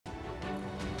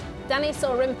Danny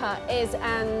Sorimpa is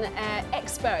an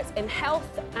expert in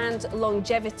health and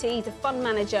longevity. He's a fund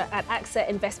manager at AXA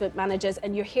Investment Managers,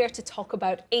 and you're here to talk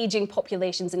about ageing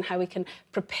populations and how we can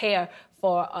prepare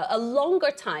for a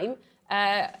longer time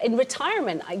in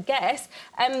retirement, I guess.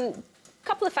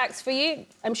 Couple of facts for you.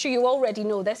 I'm sure you already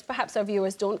know this, perhaps our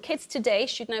viewers don't. Kids today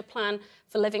should now plan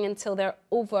for living until they're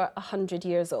over 100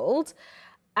 years old,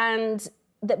 and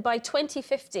that by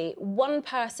 2050, 1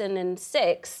 person in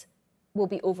 6 will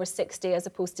be over 60, as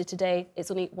opposed to today,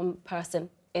 it's only 1 person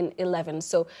in 11.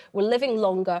 So we're living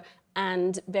longer,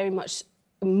 and very much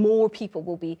more people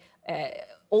will be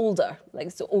older,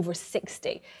 like so over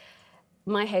 60.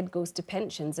 My head goes to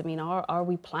pensions. I mean, are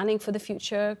we planning for the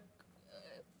future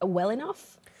well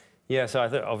enough? Yeah, so I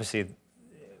think obviously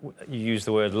you use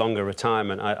the word longer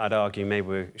retirement. I'd argue maybe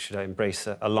we should embrace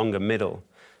a longer middle,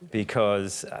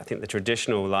 because I think the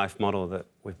traditional life model that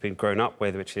we've been grown up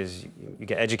with, which is you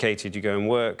get educated, you go and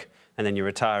work, and then you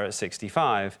retire at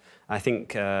 65, I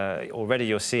think already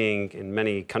you're seeing in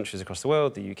many countries across the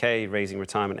world, the UK, raising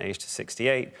retirement age to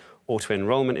 68,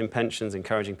 auto-enrolment in pensions,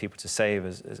 encouraging people to save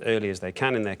as early as they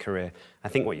can in their career. I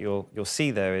think what you'll see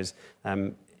there is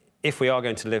if we are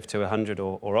going to live to 100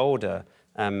 or older,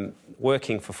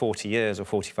 working for 40 years or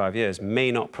 45 years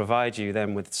may not provide you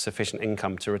then with sufficient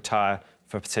income to retire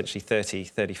for potentially 30,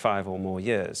 35 or more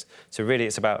years. So really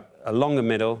it's about a longer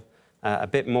middle, a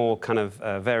bit more kind of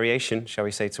variation, shall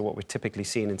we say, to what we've typically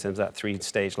seen in terms of that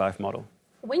 3-stage life model.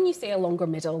 When you say a longer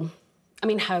middle, I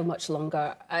mean, how much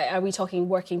longer? Are we talking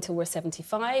working till we're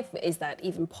 75? Is that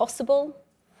even possible?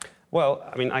 Well,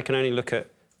 I mean, I can only look at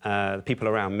the people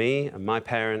around me and my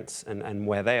parents and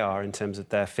where they are in terms of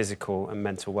their physical and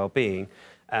mental well-being.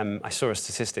 I saw a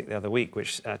statistic the other week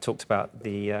which talked about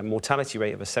the mortality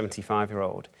rate of a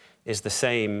 75-year-old is the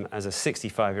same as a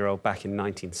 65-year-old back in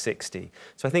 1960.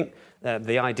 So I think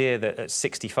the idea that at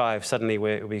 65 suddenly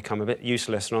we become a bit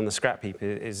useless and on the scrap heap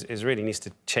is really needs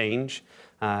to change.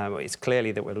 It's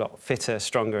clearly that we're a lot fitter,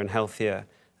 stronger and healthier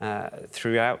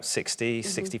throughout 60,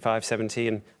 65,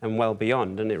 70 and well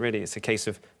beyond. And it's a case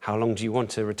of how long do you want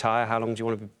to retire, how long do you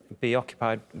want to be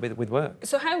occupied with work.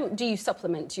 So how do you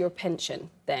supplement your pension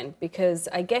then? Because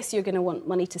I guess you're going to want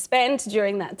money to spend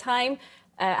during that time.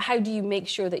 How do you make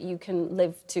sure that you can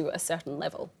live to a certain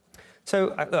level?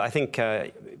 So I think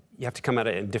you have to come at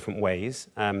it in different ways.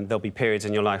 There'll be periods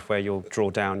in your life where you'll draw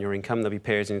down your income. There'll be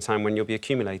periods in time when you'll be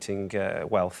accumulating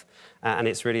wealth. And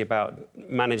it's really about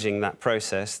managing that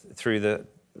process through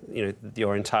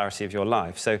your entirety of your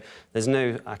life. So there's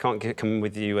I can't come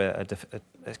with you an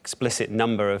explicit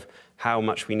number of how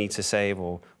much we need to save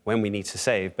or when we need to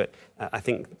save. But I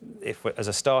think as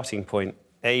a starting point,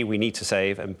 A, we need to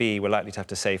save, and B, we're likely to have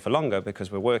to save for longer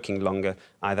because we're working longer,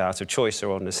 either out of choice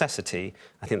or necessity.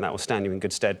 I think that will stand you in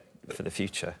good stead for the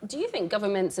future. Do you think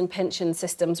governments and pension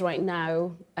systems right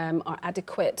now are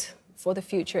adequate for the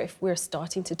future if we're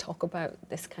starting to talk about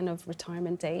this kind of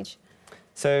retirement age?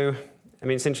 So, I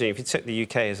mean, it's interesting. If you took the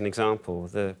UK as an example,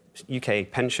 the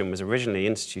UK pension was originally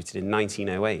instituted in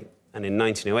 1908, and in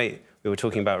 1908, we were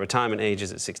talking about retirement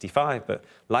ages at 65, but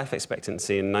life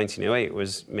expectancy in 1908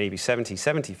 was maybe 70,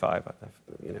 75. I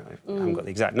haven't got the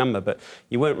exact number, but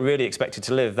you weren't really expected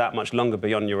to live that much longer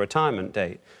beyond your retirement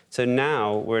date. So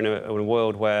now we're in a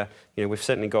world where we've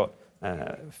certainly got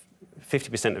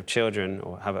 50% of children,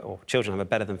 or children have a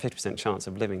better than 50% chance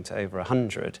of living to over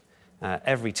 100.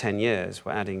 Every 10 years,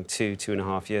 we're adding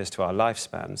 2.5 years to our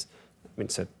lifespans. I mean,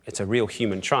 it's a real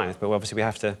human triumph, but obviously we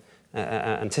have to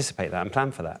anticipate that and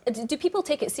plan for that. Do people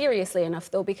take it seriously enough,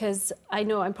 though? Because I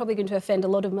know I'm probably going to offend a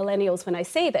lot of millennials when I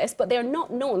say this, but they're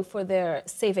not known for their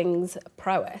savings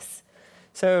prowess.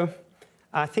 So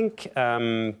I think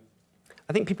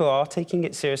people are taking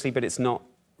it seriously, but it's not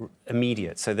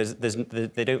immediate. So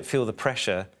they don't feel the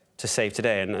pressure to save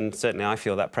today, and certainly I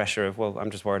feel that pressure of, well, I'm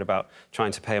just worried about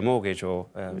trying to pay a mortgage or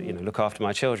look after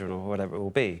my children or whatever it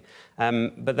will be.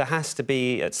 But there has to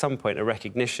be at some point a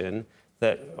recognition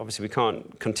that obviously we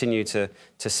can't continue to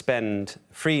spend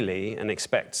freely and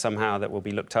expect somehow that we'll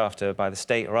be looked after by the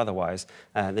state or otherwise.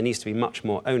 There needs to be much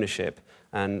more ownership,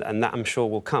 and that I'm sure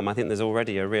will come. I think there's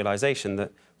already a realisation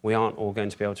that we aren't all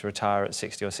going to be able to retire at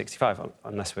 60 or 65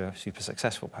 unless we're super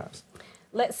successful, perhaps.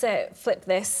 Let's flip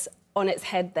this on its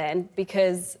head then,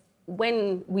 because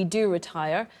when we do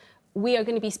retire, we are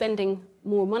going to be spending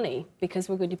more money because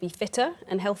we're going to be fitter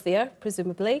and healthier,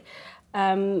 presumably.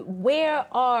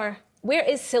 Where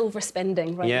is silver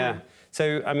spending right now? Yeah.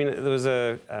 So, I mean, there was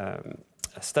a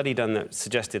study done that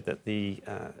suggested that the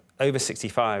over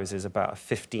 65s is about a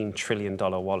 $15 trillion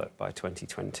wallet by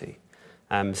 2020.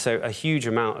 So a huge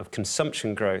amount of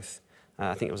consumption growth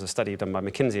I think it was a study done by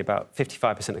McKinsey, about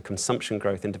 55% of consumption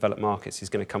growth in developed markets is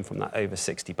going to come from that over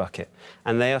 60 bucket.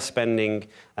 And they are spending,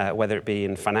 whether it be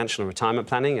in financial and retirement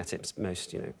planning at its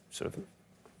most, sort of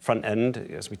front end,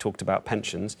 as we talked about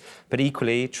pensions, but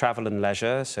equally travel and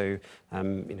leisure. So,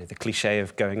 the cliche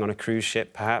of going on a cruise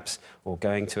ship, perhaps, or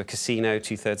going to a casino.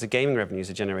 2/3 of gaming revenues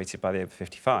are generated by the over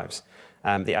 55s.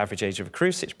 The average age of a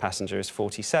cruise ship passenger is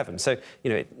 47. So,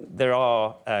 there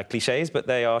are cliches, but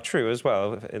they are true as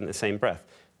well in the same breath.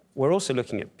 We're also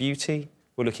looking at beauty.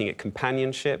 We're looking at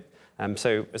companionship.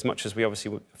 So, as much as we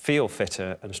obviously feel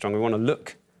fitter and stronger, we want to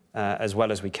look as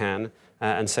well as we can.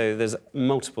 And so, there's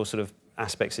multiple sort of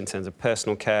aspects in terms of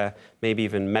personal care, maybe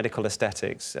even medical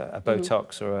aesthetics, a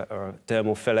Botox or a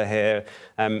dermal filler here.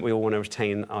 We all want to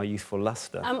retain our youthful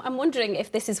lustre. I'm wondering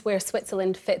if this is where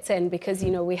Switzerland fits in, because,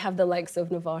 we have the likes of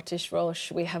Novartis,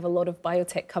 Roche, we have a lot of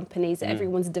biotech companies,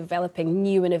 everyone's developing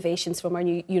new innovations from our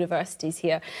new universities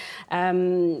here.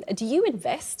 Do you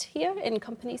invest here in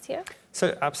companies here?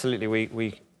 So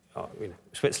absolutely,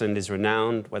 Switzerland is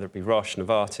renowned, whether it be Roche,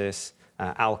 Novartis,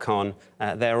 Alcon,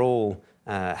 they're all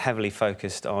heavily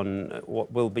focused on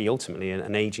what will be ultimately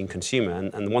an ageing consumer.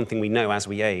 And the one thing we know as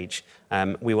we age,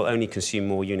 we will only consume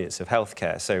more units of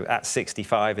healthcare. So at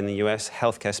 65 in the US,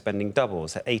 healthcare spending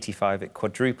doubles. At 85, it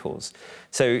quadruples.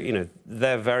 So,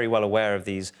 they're very well aware of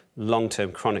these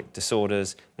long-term chronic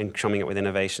disorders and coming up with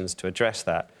innovations to address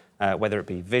that, whether it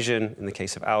be vision, in the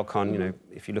case of Alcon,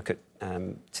 if you look at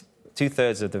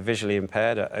 2/3 of the visually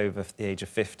impaired are over the age of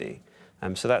 50.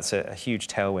 So that's a huge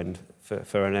tailwind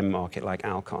for an end market like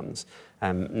Alcon's.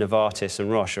 Novartis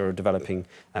and Roche are developing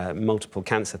multiple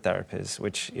cancer therapies,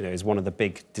 which is one of the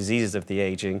big diseases of the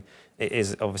ageing. It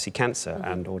is obviously cancer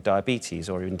and or diabetes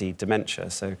or indeed dementia.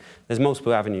 So there's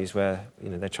multiple avenues where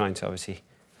they're trying to obviously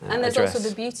and there's address. also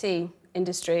the beauty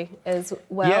industry as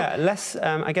well. Yeah,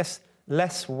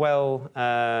 less well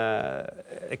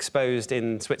exposed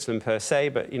in Switzerland per se,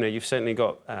 but you've certainly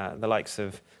got the likes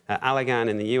of Allergan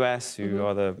in the US, who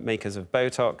are the makers of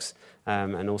Botox,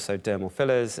 and also dermal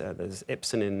fillers. There's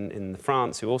Ipsen in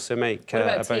France, who also make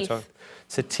a Botox. teeth?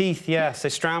 So teeth, yeah. So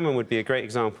Straumann would be a great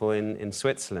example in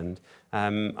Switzerland.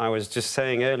 I was just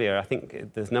saying earlier, I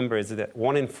think the number is that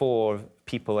 1 in 4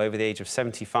 people over the age of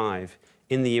 75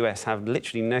 in the US have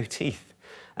literally no teeth.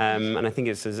 And I think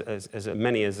it's as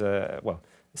many as,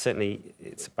 certainly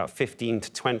it's about 15 to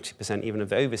 20% even of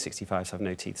the over 65s have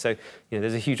no teeth. So,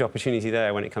 there's a huge opportunity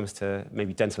there when it comes to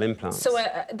maybe dental implants. So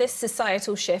this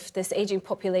societal shift, this ageing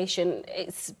population,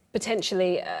 it's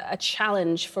potentially a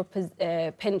challenge for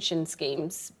pension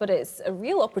schemes, but it's a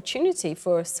real opportunity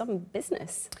for some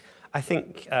business. I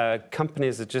think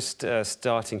companies are just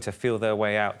starting to feel their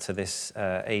way out to this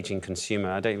ageing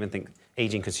consumer. I don't even think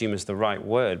ageing consumer is the right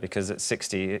word, because at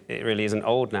 60, it really isn't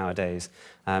old nowadays.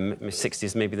 60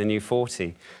 is maybe the new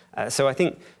 40. So I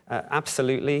think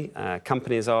absolutely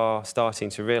companies are starting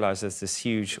to realise there's this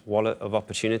huge wallet of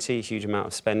opportunity, huge amount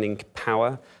of spending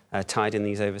power tied in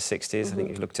these over 60s. I think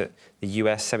if you looked at the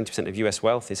US, 70% of US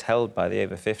wealth is held by the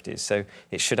over 50s. So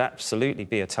it should absolutely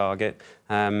be a target,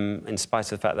 in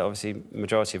spite of the fact that obviously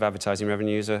majority of advertising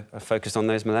revenues are focused on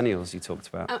those millennials you talked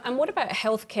about. And what about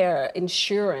healthcare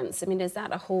insurance? I mean, is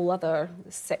that a whole other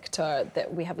sector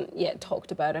that we haven't yet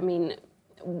talked about? I mean,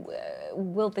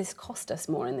 will this cost us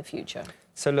more in the future?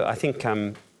 So look, I think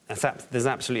there's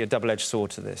absolutely a double-edged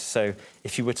sword to this. So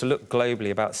if you were to look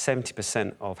globally, about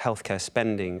 70% of healthcare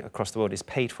spending across the world is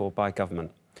paid for by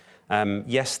government.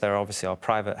 Yes, there obviously are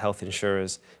private health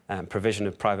insurers, provision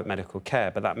of private medical care,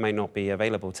 but that may not be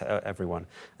available to everyone.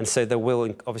 And so there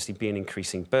will obviously be an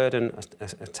increasing burden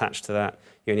attached to that.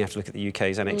 You only have to look at the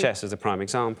UK's NHS as a prime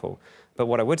example. But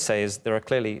what I would say is there are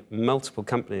clearly multiple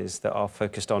companies that are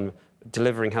focused on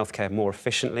delivering healthcare more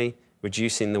efficiently,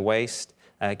 reducing the waste,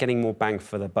 getting more bang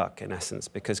for the buck, in essence,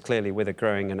 because clearly with a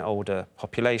growing and older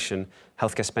population,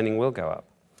 healthcare spending will go up.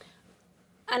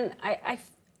 And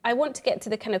I want to get to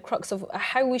the kind of crux of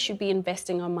how we should be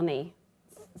investing our money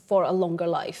for a longer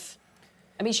life.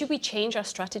 I mean, should we change our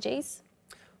strategies?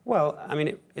 Well, I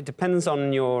mean, it depends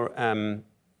on your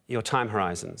time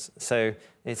horizons. So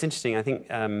it's interesting, I think,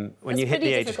 when you hit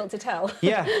the age... It's pretty difficult to tell.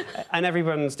 Yeah, and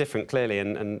everyone's different, clearly,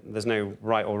 and there's no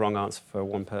right or wrong answer for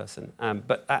one person.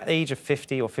 But at the age of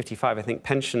 50 or 55, I think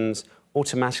pensions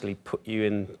automatically put you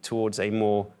in towards a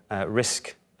more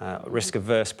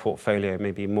risk-averse portfolio,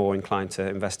 maybe more inclined to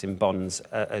invest in bonds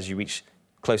as you reach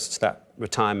closer to that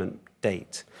retirement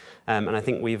date. And I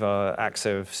think we've,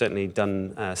 AXA, have certainly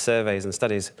done surveys and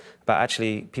studies about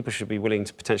actually people should be willing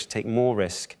to potentially take more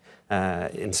risk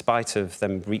in spite of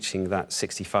them reaching that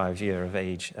 65 year of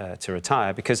age to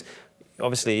retire. Because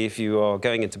obviously if you are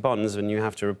going into bonds and you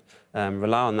have to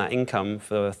rely on that income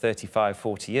for 35,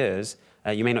 40 years,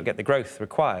 you may not get the growth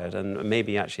required, and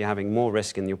maybe actually having more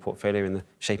risk in your portfolio in the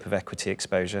shape of equity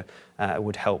exposure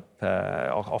would help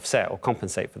offset or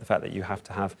compensate for the fact that you have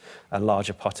to have a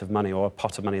larger pot of money, or a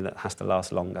pot of money that has to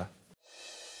last longer.